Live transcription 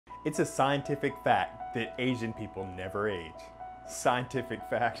It's a scientific fact that Asian people never age. Scientific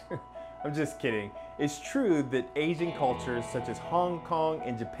fact. I'm just kidding. It's true that Asian cultures such as Hong Kong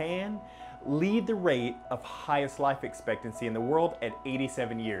and Japan lead the rate of highest life expectancy in the world at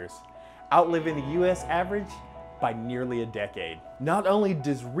 87 years, outliving the US average by nearly a decade. Not only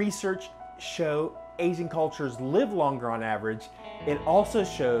does research show Asian cultures live longer on average, it also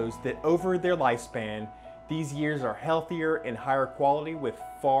shows that over their lifespan, these years are healthier and higher quality with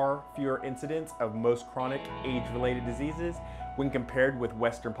far fewer incidents of most chronic age-related diseases when compared with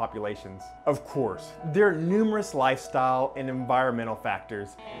Western populations. Of course, there are numerous lifestyle and environmental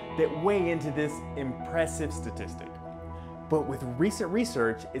factors that weigh into this impressive statistic. But with recent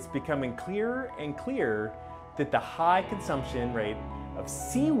research, it's becoming clearer and clearer that the high consumption rate of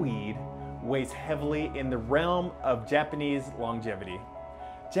seaweed weighs heavily in the realm of Japanese longevity.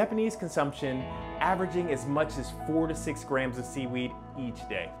 Japanese consumption averaging as much as 4 to 6 grams of seaweed each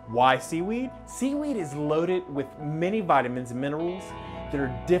day. Why seaweed? Seaweed is loaded with many vitamins and minerals that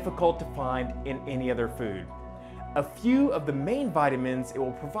are difficult to find in any other food. A few of the main vitamins it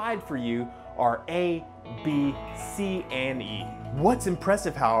will provide for you are A, B, C, and E. What's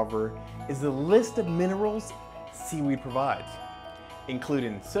impressive, however, is the list of minerals seaweed provides,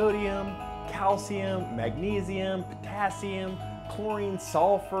 including sodium, calcium, magnesium, potassium, chlorine,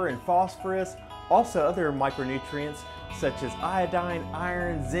 sulfur, and phosphorus, also other micronutrients such as iodine,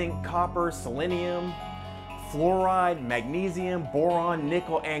 iron, zinc, copper, selenium, fluoride, magnesium, boron,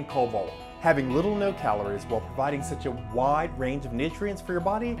 nickel, and cobalt. Having little or no calories while providing such a wide range of nutrients for your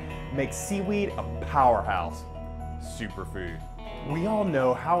body makes seaweed a powerhouse superfood. We all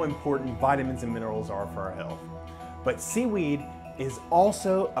know how important vitamins and minerals are for our health, but seaweed is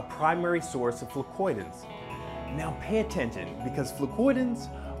also a primary source of fucoidans. Now pay attention, because fucoidans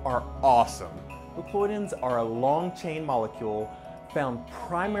are awesome. Fucoidans are a long-chain molecule found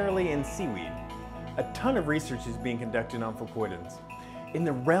primarily in seaweed. A ton of research is being conducted on fucoidans. In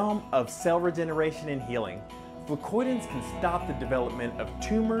the realm of cell regeneration and healing, fucoidans can stop the development of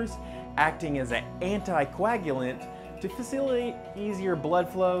tumors, acting as an anti-coagulant to facilitate easier blood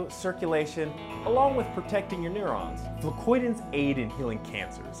flow, circulation, along with protecting your neurons. Fucoidans aid in healing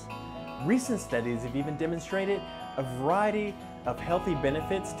cancers. Recent studies have even demonstrated a variety of healthy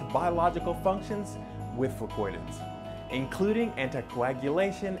benefits to biological functions with fucoidans, including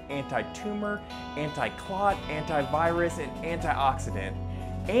anticoagulation, anti-tumor, anti-clot, antivirus, and antioxidant,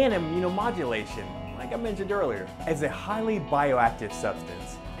 and immunomodulation, like I mentioned earlier. As a highly bioactive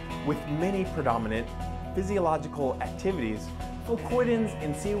substance with many predominant physiological activities, fucoidans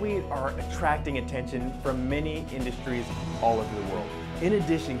in seaweed are attracting attention from many industries all over the world. In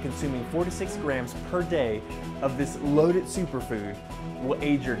addition, consuming 4 to 6 grams per day of this loaded superfood will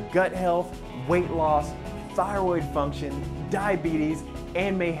aid your gut health, weight loss, thyroid function, diabetes,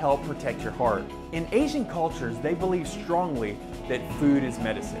 and may help protect your heart. In Asian cultures, they believe strongly that food is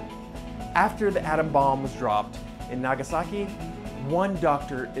medicine. After the atom bomb was dropped in Nagasaki, one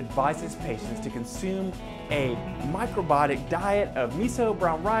doctor advises patients to consume a microbiotic diet of miso,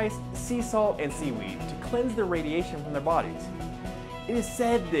 brown rice, sea salt, and seaweed to cleanse the radiation from their bodies. It is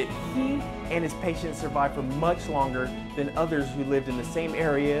said that he and his patients survived for much longer than others who lived in the same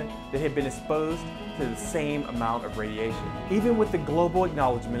area that had been exposed to the same amount of radiation. Even with the global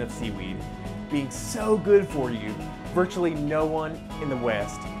acknowledgement of seaweed being so good for you, virtually no one in the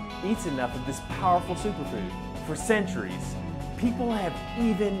West eats enough of this powerful superfood. For centuries, people have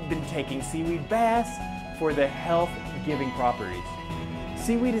even been taking seaweed baths for the health-giving properties.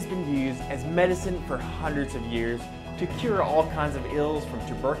 Seaweed has been used as medicine for hundreds of years to cure all kinds of ills, from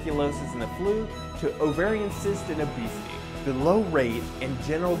tuberculosis and the flu to ovarian cysts and obesity. The low rate and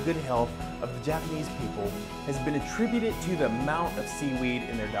general good health of the Japanese people has been attributed to the amount of seaweed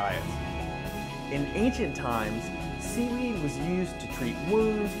in their diets. In ancient times, seaweed was used to treat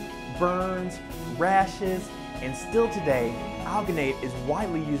wounds, burns, rashes, and still today, alginate is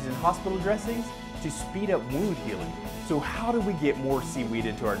widely used in hospital dressings to speed up wound healing. So how do we get more seaweed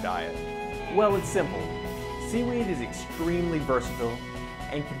into our diet? Well, it's simple. Seaweed is extremely versatile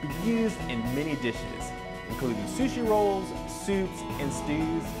and can be used in many dishes, including sushi rolls, soups and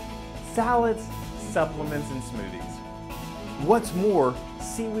stews, salads, supplements, and smoothies. What's more,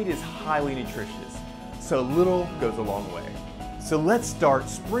 seaweed is highly nutritious, so little goes a long way. So let's start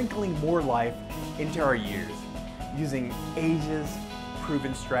sprinkling more life into our years using Asia's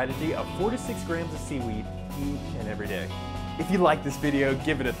proven strategy of 4 to 6 grams of seaweed each and every day. If you like this video,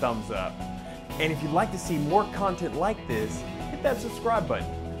 give it a thumbs up. And if you'd like to see more content like this, hit that subscribe button.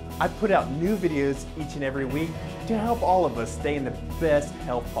 I put out new videos each and every week to help all of us stay in the best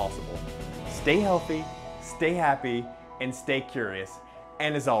health possible. Stay healthy, stay happy, and stay curious.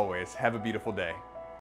 And as always, have a beautiful day.